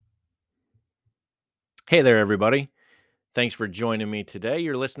Hey there, everybody. Thanks for joining me today.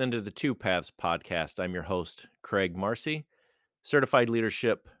 You're listening to the Two Paths podcast. I'm your host, Craig Marcy, certified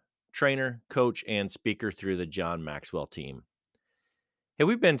leadership trainer, coach, and speaker through the John Maxwell team. Hey,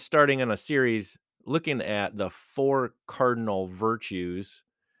 we've been starting on a series looking at the four cardinal virtues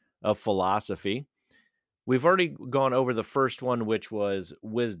of philosophy. We've already gone over the first one, which was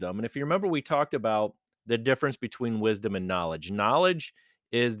wisdom. And if you remember, we talked about the difference between wisdom and knowledge. Knowledge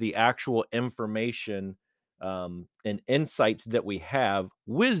is the actual information and insights that we have.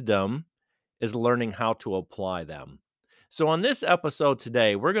 Wisdom is learning how to apply them. So, on this episode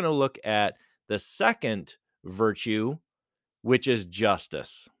today, we're going to look at the second virtue, which is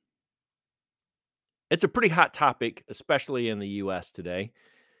justice. It's a pretty hot topic, especially in the US today.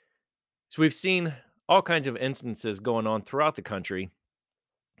 So, we've seen all kinds of instances going on throughout the country.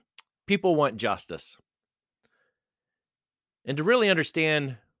 People want justice. And to really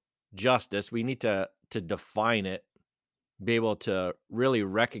understand justice, we need to define it, be able to really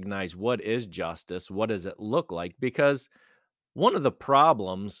recognize what is justice, what does it look like? Because one of the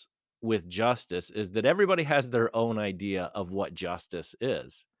problems with justice is that everybody has their own idea of what justice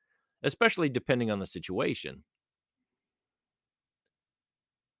is, especially depending on the situation.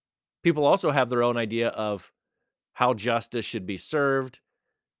 People also have their own idea of how justice should be served,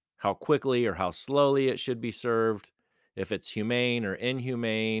 how quickly or how slowly it should be served, if it's humane or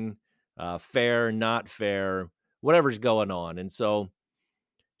inhumane, fair, not fair, whatever's going on. And so,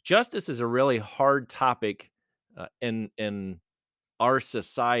 justice is a really hard topic in our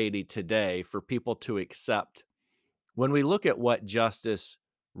society today for people to accept when we look at what justice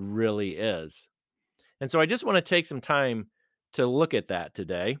really is. And so, I just want to take some time to look at that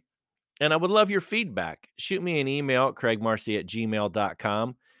today. And I would love your feedback. Shoot me an email at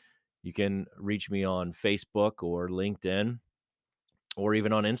craigmarcy@gmail.com. You can reach me on Facebook or LinkedIn or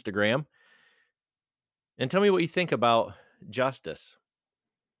even on Instagram and tell me what you think about justice.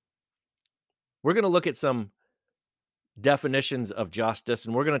 We're going to look at some definitions of justice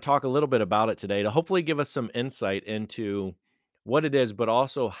and we're going to talk a little bit about it today to hopefully give us some insight into what it is, but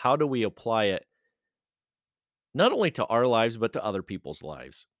also how do we apply it not only to our lives, but to other people's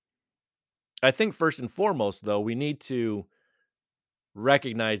lives. I think first and foremost, though, we need to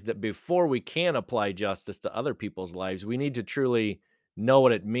recognize that before we can apply justice to other people's lives, we need to truly know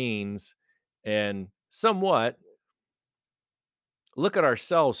what it means and somewhat look at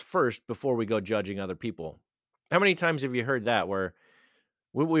ourselves first before we go judging other people. How many times have you heard that where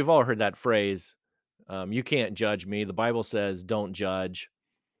we've all heard that phrase, you can't judge me. The Bible says don't judge.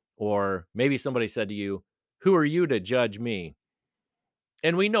 Or maybe somebody said to you, who are you to judge me?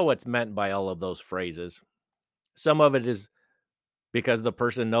 And we know what's meant by all of those phrases. Some of it is because the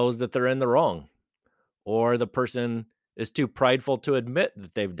person knows that they're in the wrong, or the person is too prideful to admit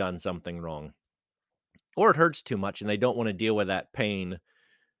that they've done something wrong, or it hurts too much and they don't want to deal with that pain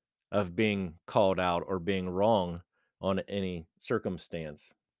of being called out or being wrong on any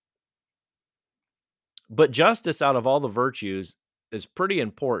circumstance. But justice out of all the virtues is pretty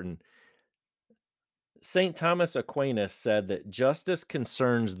important. St. Thomas Aquinas said that justice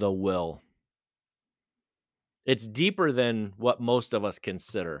concerns the will. It's deeper than what most of us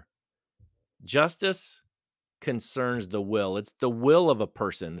consider. Justice concerns the will. It's the will of a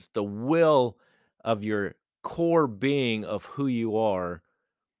person. It's the will of your core being of who you are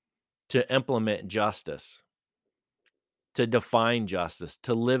to implement justice, to define justice,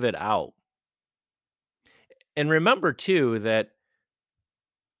 to live it out. And remember too that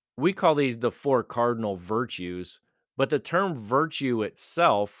we call these the four cardinal virtues, but the term virtue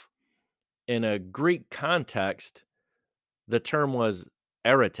itself in a Greek context, the term was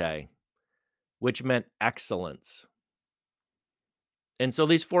arete, which meant excellence. And so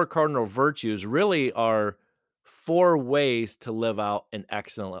these four cardinal virtues really are four ways to live out an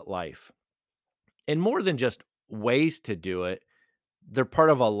excellent life. And more than just ways to do it, they're part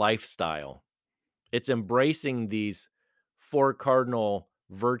of a lifestyle. It's embracing these four cardinal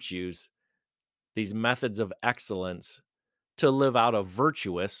virtues, these methods of excellence to live out a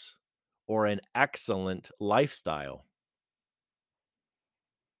virtuous or an excellent lifestyle.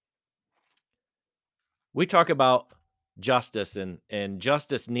 We talk about justice and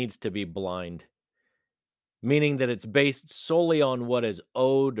justice needs to be blind, meaning that it's based solely on what is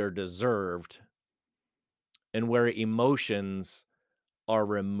owed or deserved and where emotions are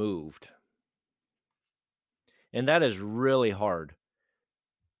removed. And that is really hard.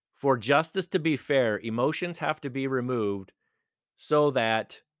 For justice to be fair, emotions have to be removed so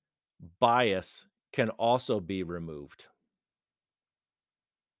that bias can also be removed.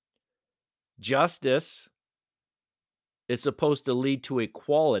 Justice is supposed to lead to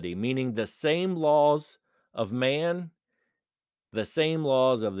equality, meaning the same laws of man, the same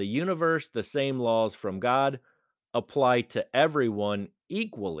laws of the universe, the same laws from God apply to everyone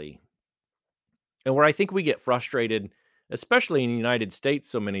equally. And where I think we get frustrated, especially in the United States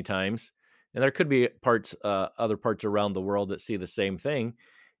so many times, and there could be other parts around the world that see the same thing,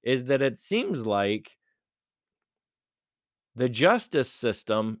 is that it seems like the justice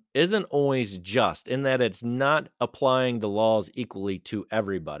system isn't always just in that it's not applying the laws equally to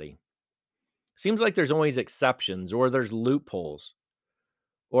everybody. Seems like there's always exceptions or there's loopholes.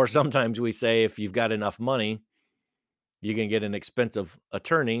 Or sometimes we say if you've got enough money, you can get an expensive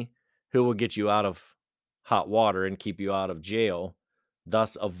attorney who will get you out of hot water and keep you out of jail,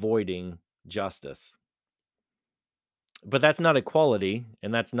 thus avoiding justice. But that's not equality,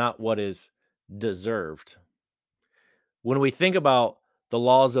 and that's not what is deserved. When we think about the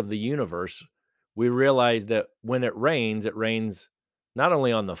laws of the universe, we realize that when it rains not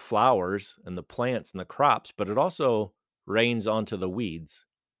only on the flowers and the plants and the crops, but it also rains onto the weeds.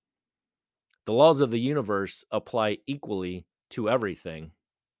 The laws of the universe apply equally to everything.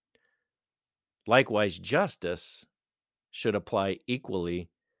 Likewise, justice should apply equally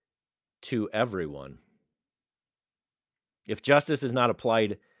to everyone. If justice is not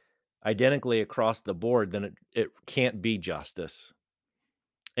applied identically across the board, then it can't be justice.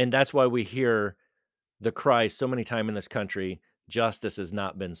 And that's why we hear the cry so many times in this country, justice has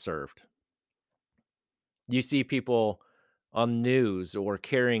not been served. You see people on news or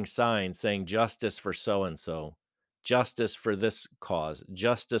carrying signs saying justice for so and so, justice for this cause,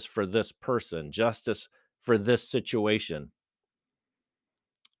 justice for this person, justice for this situation.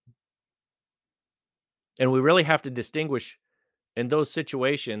 And we really have to distinguish in those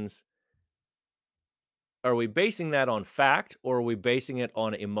situations, are we basing that on fact or are we basing it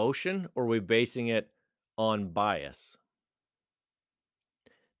on emotion or are we basing it on bias?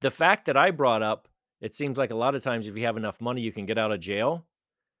 The fact that I brought up, it seems like a lot of times if you have enough money, you can get out of jail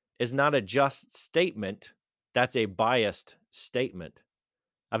is not a just statement. That's a biased statement.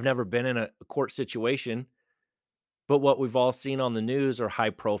 I've never been in a court situation, but what we've all seen on the news are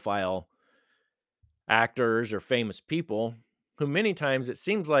high profile actors or famous people who many times it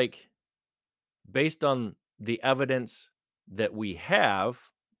seems like based on the evidence that we have,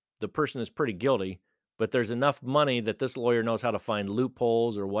 the person is pretty guilty, but there's enough money that this lawyer knows how to find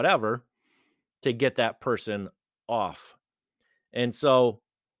loopholes or whatever to get that person off. And so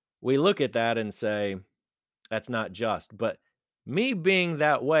we look at that and say, that's not just. But me being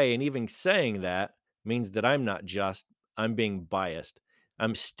that way and even saying that means that I'm not just, I'm being biased.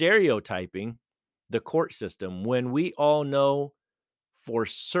 I'm stereotyping the court system when we all know for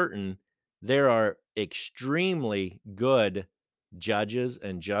certain there are extremely good judges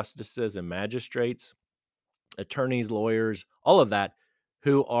and justices and magistrates, attorneys, lawyers, all of that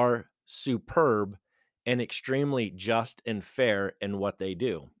who are superb and extremely just and fair in what they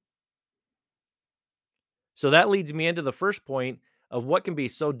do. So that leads me into the first point of what can be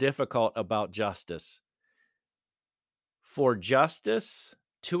so difficult about justice. For justice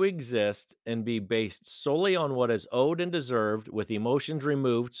to exist and be based solely on what is owed and deserved with emotions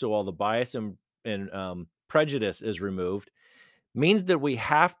removed, so all the bias and prejudice is removed, means that we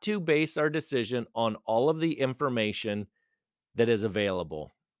have to base our decision on all of the information that is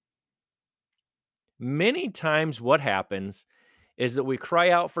available. Many times, what happens is that we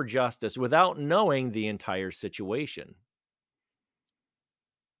cry out for justice without knowing the entire situation.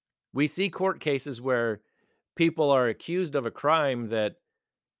 We see court cases where people are accused of a crime that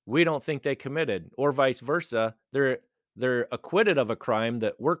we don't think they committed, or vice versa. They're acquitted of a crime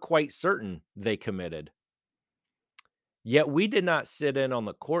that we're quite certain they committed. Yet we did not sit in on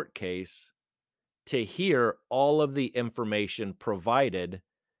the court case to hear all of the information provided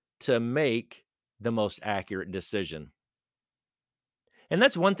to make the most accurate decision. And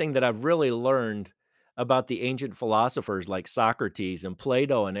that's one thing that I've really learned about the ancient philosophers like Socrates and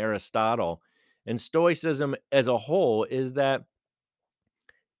Plato and Aristotle and Stoicism as a whole is that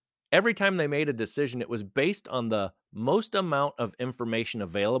every time they made a decision, it was based on the most amount of information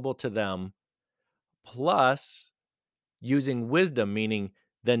available to them, plus using wisdom, meaning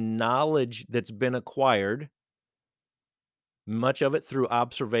the knowledge that's been acquired, much of it through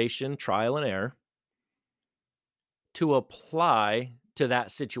observation, trial, and error, to apply to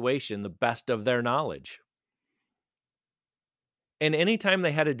that situation the best of their knowledge. And anytime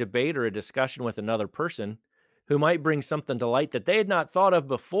they had a debate or a discussion with another person who might bring something to light that they had not thought of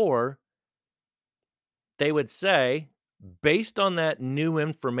before, they would say, based on that new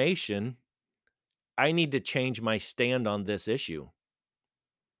information, I need to change my stand on this issue.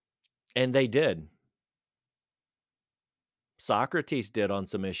 And they did. Socrates did on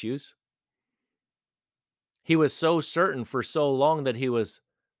some issues. He was so certain for so long that he was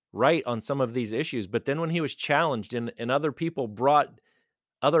right on some of these issues, but then when he was challenged and other people brought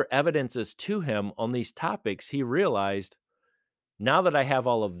other evidences to him on these topics, he realized, now that I have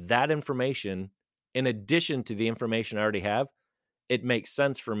all of that information, in addition to the information I already have, it makes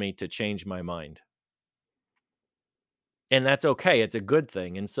sense for me to change my mind. And that's okay. It's a good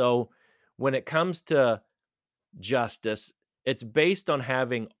thing. And so when it comes to justice, it's based on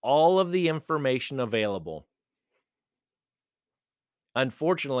having all of the information available.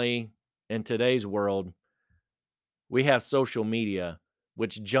 Unfortunately, in today's world, we have social media,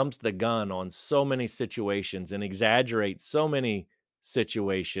 which jumps the gun on so many situations and exaggerates so many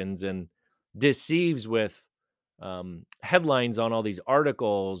situations and deceives with headlines on all these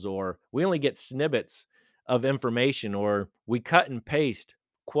articles, or we only get snippets of information, or we cut and paste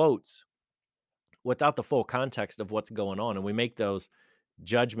quotes without the full context of what's going on. And we make those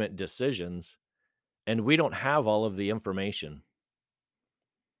judgment decisions and we don't have all of the information.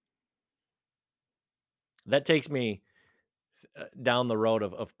 That takes me down the road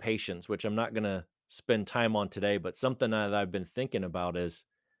of patience, which I'm not going to spend time on today, but something that I've been thinking about is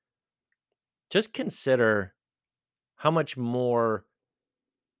just consider how much more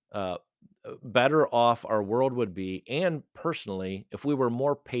uh, better off our world would be, and personally, if we were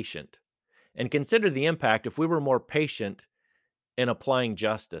more patient. And consider the impact if we were more patient in applying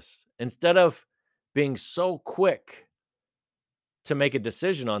justice instead of being so quick to make a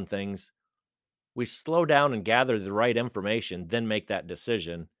decision on things. We slow down and gather the right information, then make that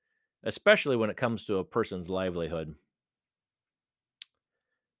decision, especially when it comes to a person's livelihood.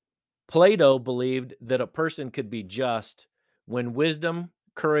 Plato believed that a person could be just when wisdom,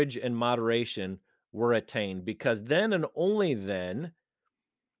 courage, and moderation were attained, because then and only then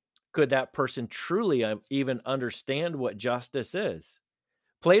could that person truly even understand what justice is.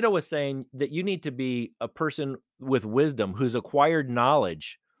 Plato was saying that you need to be a person with wisdom who's acquired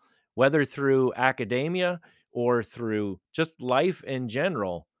knowledge, whether through academia or through just life in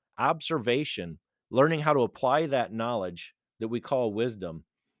general, observation, learning how to apply that knowledge that we call wisdom,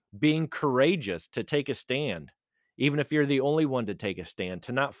 being courageous to take a stand, even if you're the only one to take a stand,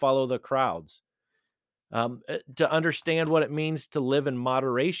 to not follow the crowds, to understand what it means to live in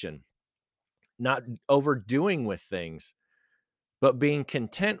moderation, not overdoing with things, but being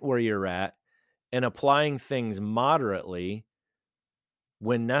content where you're at and applying things moderately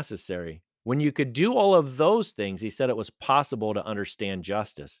when necessary. When you could do all of those things, he said it was possible to understand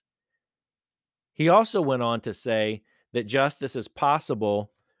justice. He also went on to say that justice is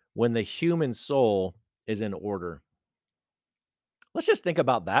possible when the human soul is in order. Let's just think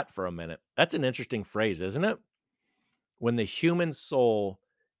about that for a minute. That's an interesting phrase, isn't it? When the human soul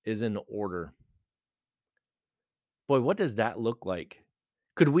is in order. Boy, what does that look like?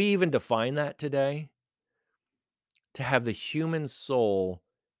 Could we even define that today? To have the human soul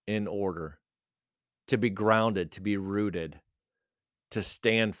in order, to be grounded, to be rooted, to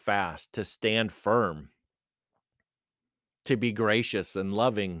stand fast, to stand firm, to be gracious and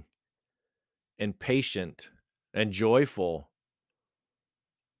loving and patient and joyful,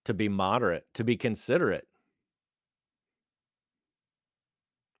 to be moderate, to be considerate,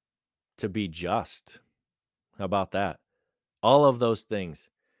 to be just. How about that? All of those things,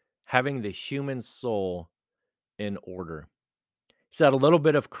 having the human soul in order. Said a little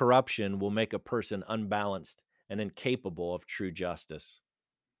bit of corruption will make a person unbalanced and incapable of true justice.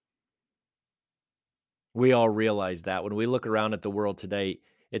 We all realize that when we look around at the world today,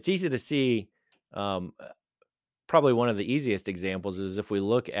 it's easy to see. Um, uh, Probably one of the easiest examples is if we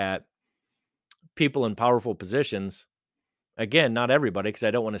look at people in powerful positions. Again, not everybody, because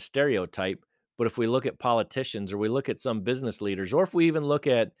I don't want to stereotype, but if we look at politicians or we look at some business leaders, or if we even look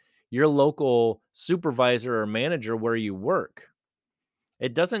at your local supervisor or manager where you work,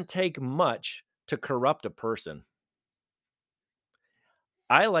 it doesn't take much to corrupt a person.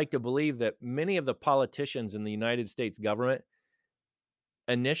 I like to believe that many of the politicians in the United States government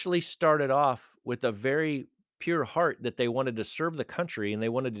initially started off with a very pure heart that they wanted to serve the country and they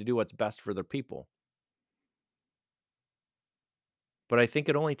wanted to do what's best for their people. But I think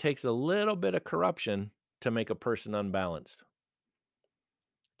it only takes a little bit of corruption to make a person unbalanced.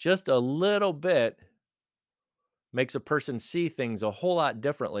 Just a little bit makes a person see things a whole lot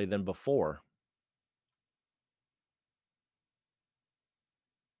differently than before.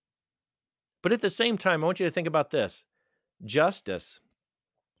 But at the same time, I want you to think about this. Justice,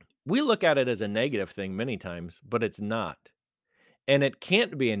 we look at it as a negative thing many times, but it's not. And it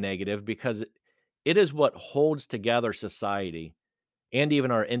can't be a negative because it is what holds together society and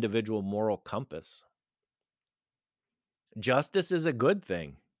even our individual moral compass. Justice is a good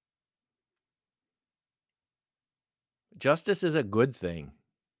thing. Justice is a good thing.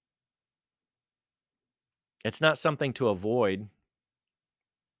 It's not something to avoid.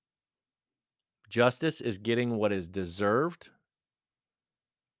 Justice is getting what is deserved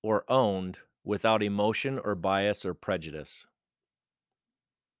or owned without emotion or bias or prejudice.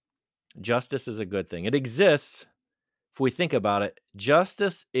 Justice is a good thing. It exists, if we think about it,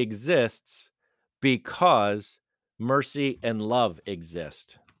 justice exists because mercy and love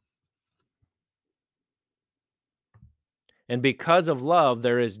exist. And because of love,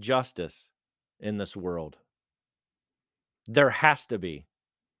 there is justice in this world. There has to be.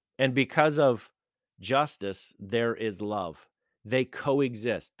 And because of justice, there is love. They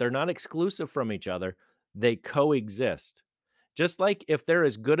coexist. They're not exclusive from each other, they coexist. Just like if there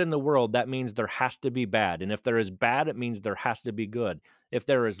is good in the world, that means there has to be bad. And if there is bad, it means there has to be good. If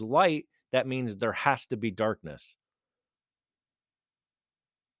there is light, that means there has to be darkness.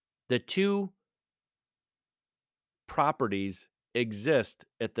 The two properties exist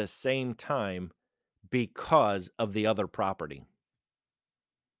at the same time because of the other property.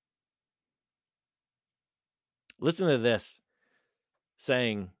 Listen to this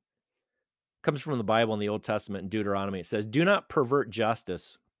saying, comes from the Bible in the Old Testament in Deuteronomy. It says, "Do not pervert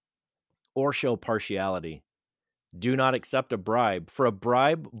justice or show partiality. Do not accept a bribe, for a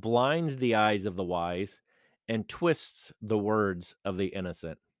bribe blinds the eyes of the wise and twists the words of the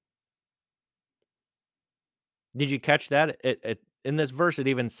innocent." Did you catch that? It in this verse it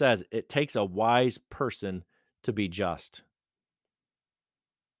even says it takes a wise person to be just.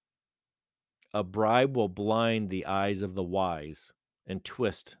 A bribe will blind the eyes of the wise and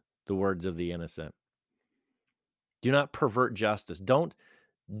twist the words of the innocent. Do not pervert justice. Don't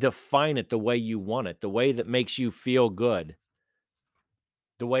define it the way you want it, the way that makes you feel good,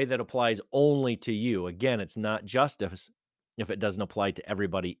 the way that applies only to you. Again, it's not justice if it doesn't apply to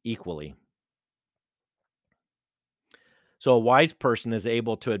everybody equally. So, a wise person is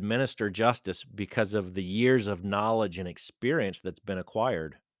able to administer justice because of the years of knowledge and experience that's been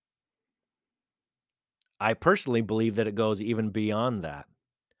acquired. I personally believe that it goes even beyond that,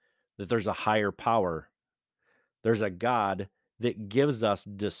 that there's a higher power. There's a God that gives us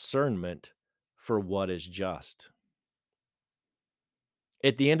discernment for what is just.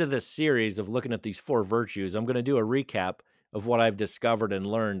 At the end of this series of looking at these four virtues, I'm going to do a recap of what I've discovered and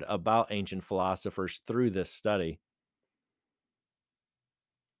learned about ancient philosophers through this study.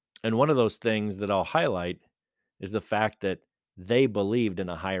 And one of those things that I'll highlight is the fact that they believed in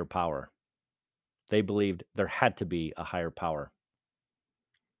a higher power. They believed there had to be a higher power.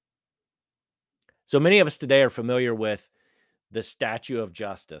 So many of us today are familiar with the statue of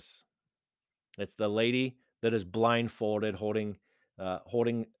justice. It's the lady that is blindfolded, holding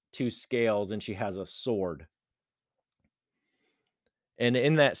two scales, and she has a sword. And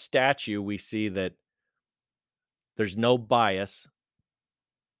in that statue, we see that there's no bias.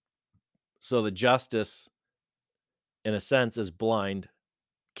 So the justice, in a sense, is blind,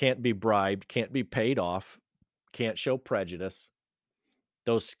 can't be bribed, can't be paid off, can't show prejudice.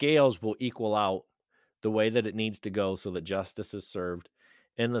 Those scales will equal out the way that it needs to go so that justice is served.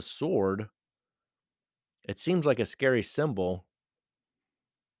 And the sword, it seems like a scary symbol,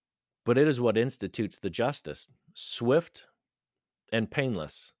 but it is what institutes the justice, swift and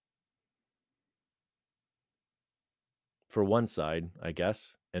painless for one side, I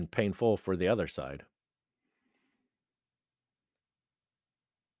guess, and painful for the other side.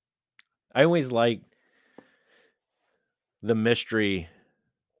 I always like the mystery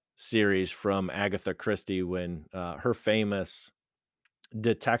series from Agatha Christie when her famous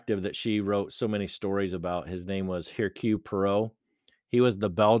detective that she wrote so many stories about, his name was Hercule Poirot. He was the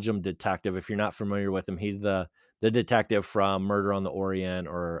Belgium detective. If you're not familiar with him, he's the detective from Murder on the Orient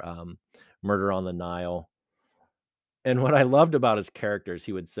or Murder on the Nile. And what I loved about his characters,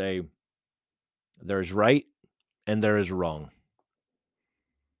 he would say, "There's right and there is wrong."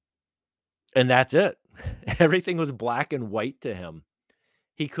 And that's it. Everything was black and white to him.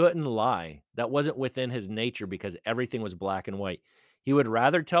 He couldn't lie. That wasn't within his nature because everything was black and white. He would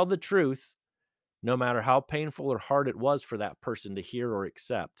rather tell the truth, no matter how painful or hard it was for that person to hear or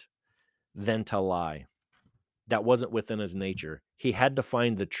accept, than to lie. That wasn't within his nature. He had to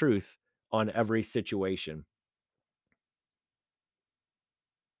find the truth on every situation.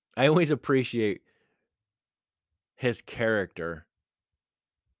 I always appreciate his character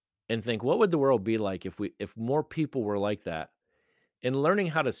and think, what would the world be like if more people were like that? And learning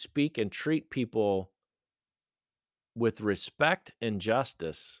how to speak and treat people with respect and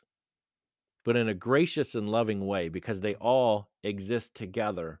justice, but in a gracious and loving way because they all exist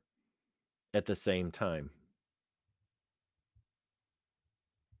together at the same time.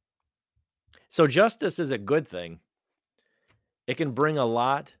 So justice is a good thing. It can bring a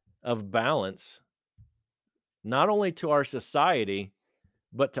lot of balance, not only to our society,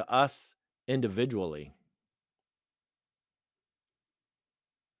 but to us individually.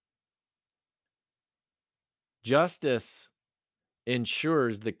 Justice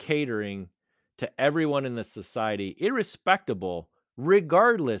ensures the catering to everyone in the society, irrespectable,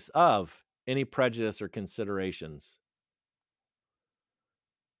 regardless of any prejudice or considerations.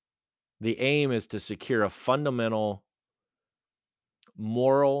 The aim is to secure a fundamental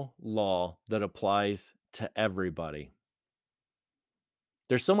moral law that applies to everybody.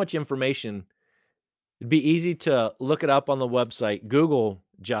 There's so much information. It'd be easy to look it up on the website, Google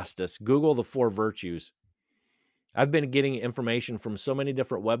justice, Google the four virtues. I've been getting information from so many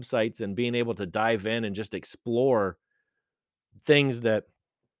different websites and being able to dive in and just explore things that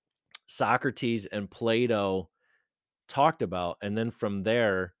Socrates and Plato talked about. And then from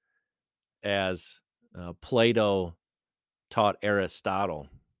there, as Plato taught Aristotle.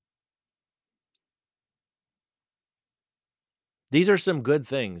 These are some good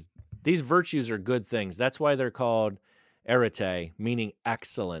things. These virtues are good things. That's why they're called arete, meaning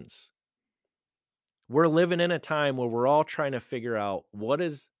excellence. We're living in a time where we're all trying to figure out what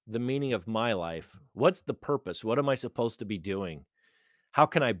is the meaning of my life? What's the purpose? What am I supposed to be doing? How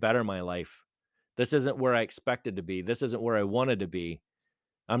can I better my life? This isn't where I expected to be. This isn't where I wanted to be.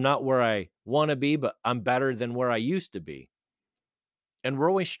 I'm not where I want to be, but I'm better than where I used to be. And we're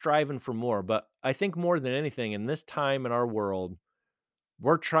always striving for more. But I think more than anything in this time in our world,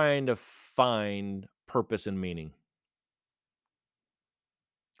 we're trying to find purpose and meaning.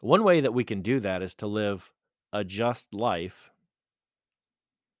 One way that we can do that is to live a just life.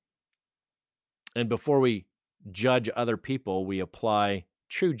 And before we judge other people, we apply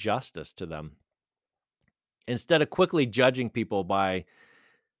true justice to them. Instead of quickly judging people by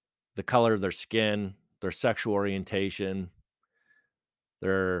the color of their skin, their sexual orientation,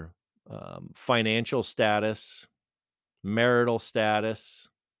 their financial status, marital status,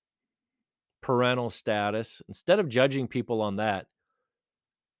 parental status, instead of judging people on that,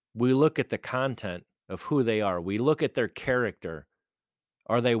 we look at the content of who they are. We look at their character.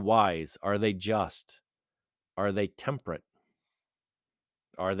 Are they wise? Are they just? Are they temperate?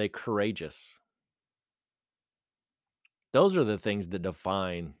 Are they courageous? Those are the things that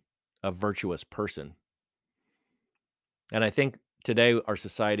define a virtuous person. And I think today our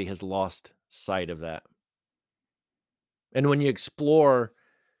society has lost sight of that. And when you explore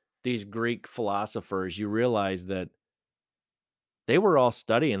these Greek philosophers, you realize that they were all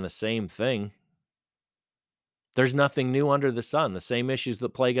studying the same thing. There's nothing new under the sun. The same issues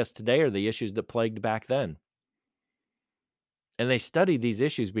that plague us today are the issues that plagued back then. And they studied these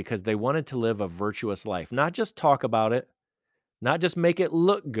issues because they wanted to live a virtuous life, not just talk about it, not just make it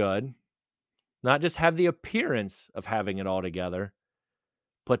look good, not just have the appearance of having it all together,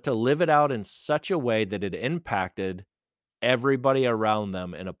 but to live it out in such a way that it impacted everybody around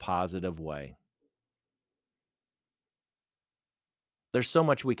them in a positive way. There's so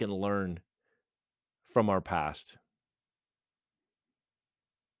much we can learn from our past.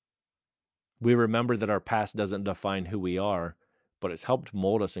 We remember that our past doesn't define who we are, but it's helped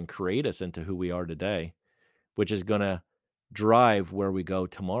mold us and create us into who we are today, which is going to drive where we go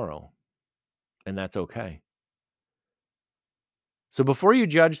tomorrow. And that's okay. So before you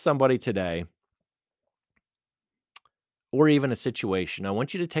judge somebody today or even a situation, I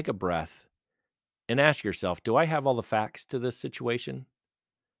want you to take a breath and ask yourself, do I have all the facts to this situation?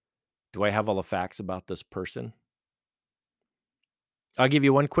 Do I have all the facts about this person? I'll give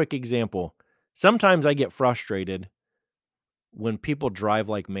you one quick example. Sometimes I get frustrated when people drive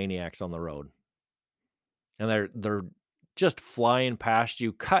like maniacs on the road and they're just flying past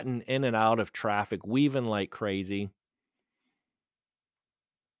you, cutting in and out of traffic, weaving like crazy.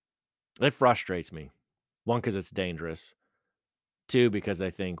 It frustrates me. One, because it's dangerous. Two, because I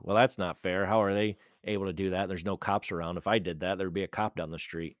think, well, that's not fair. How are they able to do that? There's no cops around. If I did that, there'd be a cop down the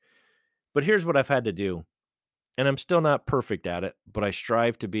street. But here's what I've had to do, and I'm still not perfect at it, but I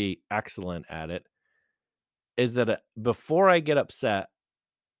strive to be excellent at it, is that before I get upset,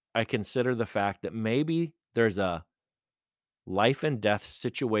 I consider the fact that maybe there's a life and death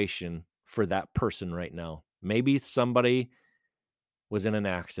situation for that person right now. Maybe somebody was in an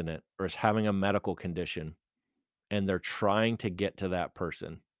accident or is having a medical condition and they're trying to get to that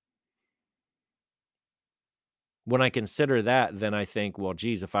person. When I consider that, then I think, well,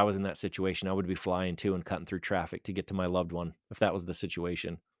 geez, if I was in that situation, I would be flying too and cutting through traffic to get to my loved one if that was the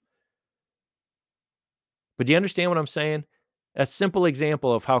situation. But do you understand what I'm saying? A simple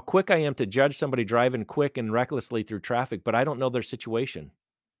example of how quick I am to judge somebody driving quick and recklessly through traffic, but I don't know their situation.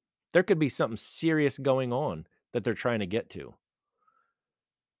 There could be something serious going on that they're trying to get to.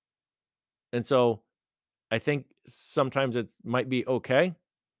 And so I think sometimes it might be okay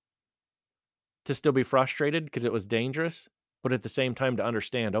to still be frustrated because it was dangerous, but at the same time to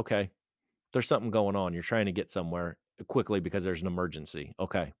understand, okay, there's something going on. You're trying to get somewhere quickly because there's an emergency.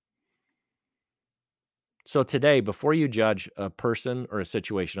 Okay. So today, before you judge a person or a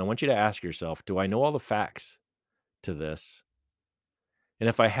situation, I want you to ask yourself, do I know all the facts to this? And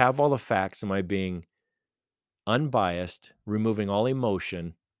if I have all the facts, am I being unbiased, removing all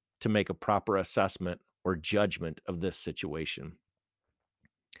emotion to make a proper assessment or judgment of this situation?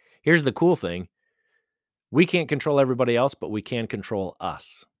 Here's the cool thing: we can't control everybody else, but we can control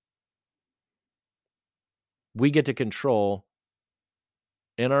us. We get to control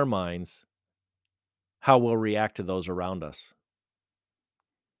in our minds how we'll react to those around us.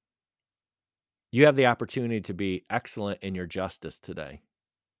 You have the opportunity to be excellent in your justice today.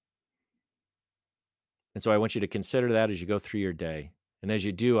 And so I want you to consider that as you go through your day. And as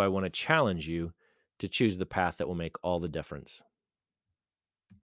you do, I want to challenge you to choose the path that will make all the difference.